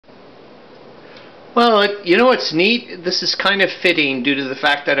Well, you know what's neat? This is kind of fitting due to the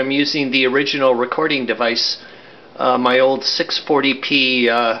fact that I'm using the original recording device, my old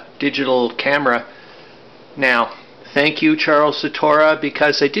 640p digital camera. Now, thank you, Charles Latora,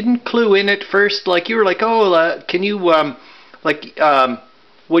 because I didn't clue in at first. Like, you were like, oh, can you, what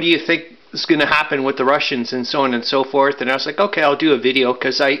do you think is going to happen with the Russians and so on and so forth? And I was like, okay, I'll do a video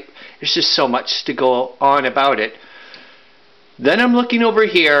because there's just so much to go on about it. Then I'm looking over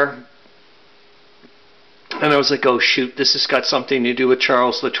here, and I was like, oh shoot, this has got something to do with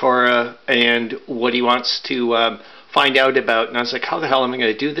Charles Latora and what he wants to find out about. And I was like, how the hell am I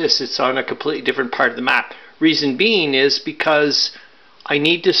going to do this? It's on a completely different part of the map. Reason being is because I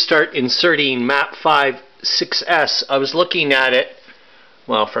need to start inserting map 5-6S. I was looking at it,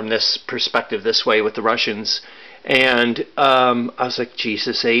 well, from this perspective this way with the Russians. And I was like,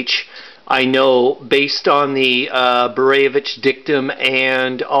 Jesus H. I know based on the Borevich dictum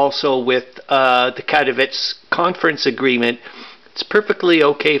and also with the Katowice conference agreement, it's perfectly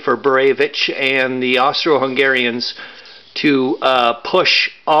okay for Borevich and the Austro-Hungarians to push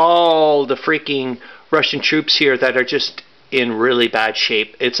all the freaking Russian troops here that are just in really bad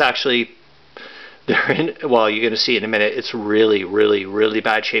shape. It's actually, they're in, well, you're going to see in a minute, it's really, really, really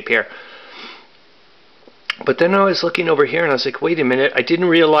bad shape here. But then I was looking over here and I was like, wait a minute, I didn't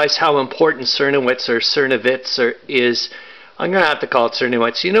realize how important Czernowitz or Czernowitz is. I'm going to have to call it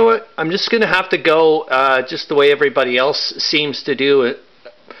Czernowitz. You know what? I'm just going to have to go just the way everybody else seems to do it.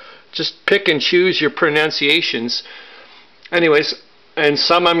 Just pick and choose your pronunciations. Anyways, and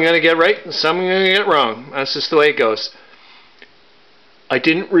some I'm going to get right and some I'm going to get wrong. That's just the way it goes. I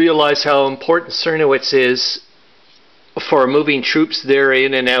didn't realize how important Czernowitz is for moving troops there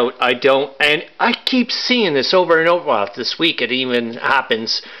in and out. And I keep seeing this over and over. Well, this week it even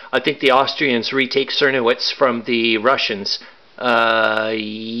happens. I think the Austrians retake Czernowitz from the Russians.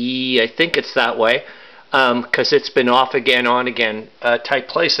 I think it's that way, because it's been off again, on again, type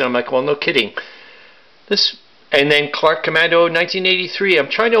place. And I'm like, well, no kidding. This, and then Clark Commando 1983. I'm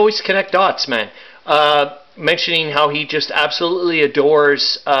trying to always connect dots, man. Mentioning how he just absolutely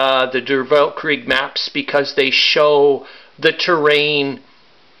adores the Der Weltkrieg maps because they show the terrain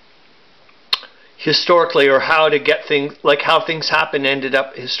historically, or how to get things, like how things happen ended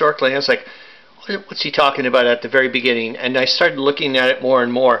up historically. And I was like, what's he talking about at the very beginning? And I started looking at it more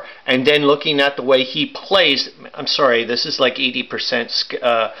and more, and then looking at the way he plays. I'm sorry, this is like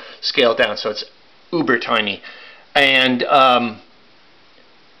 80% scaled down, so it's uber tiny. And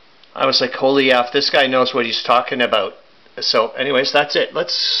I was like, holy F, this guy knows what he's talking about. So anyways, that's it.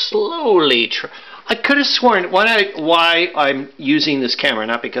 Let's slowly try. I could have sworn why I'm using this camera,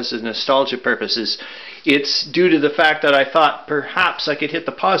 not because of nostalgia purposes. It's due to the fact that I thought perhaps I could hit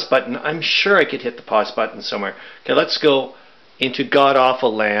the pause button. I'm sure I could hit the pause button somewhere. Okay, let's go into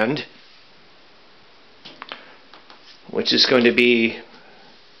god-awful land, which is going to be...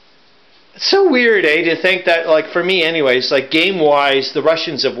 It's so weird, to think that, like, for me anyways, like, game-wise, the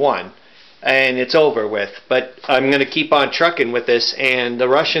Russians have won, and it's over with. But I'm going to keep on trucking with this, and the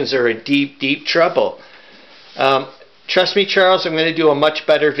Russians are in deep, deep trouble. Trust me, Charles, I'm going to do a much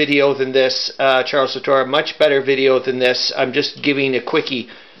better video than this, Charles Latora, much better video than this. I'm just giving a quickie.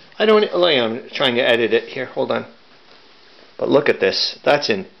 I'm trying to edit it here, hold on. But look at this.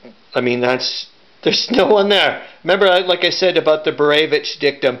 There's no one there. Remember, like I said about the Borevich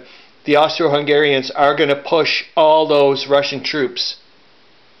dictum, the Austro-Hungarians are going to push all those Russian troops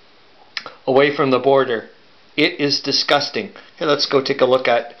away from the border. It is disgusting. Here, let's go take a look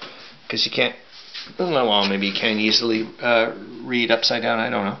at, because you can't, well, maybe you can easily read upside down,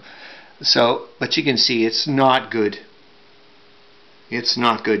 I don't know. So, but you can see it's not good. It's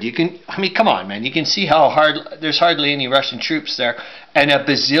not good. You can, I mean, come on, man. You can see how there's hardly any Russian troops there, and a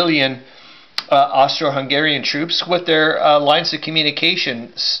bazillion Austro-Hungarian troops with their lines of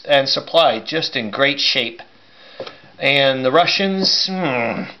communication and supply just in great shape. And the Russians,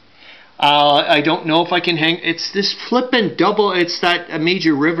 I don't know if I can hang. It's this flippin' double. It's that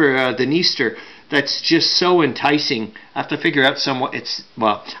major river, the Dniester, that's just so enticing. I have to figure out somewhat.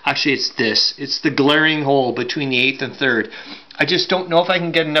 Well, actually, it's this. It's the glaring hole between the 8th and 3rd. I just don't know if I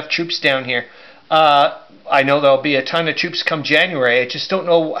can get enough troops down here. I know there'll be a ton of troops come January. I just don't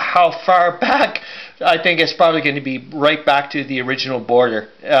know how far back. I think it's probably going to be right back to the original border.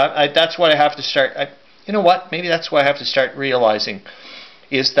 That's what I have to start. You know what? Maybe that's what I have to start realizing,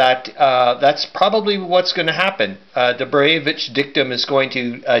 is that that's probably what's going to happen. The Borevich dictum is going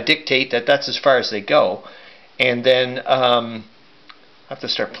to dictate that that's as far as they go. And then I have to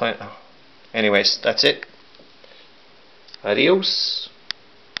start planning. Oh. Anyways, that's it. Adios.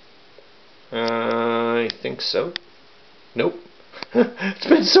 I think so. Nope. It's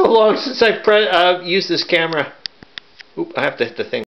been so long since I've used this camera. Oop, I have to hit the thing.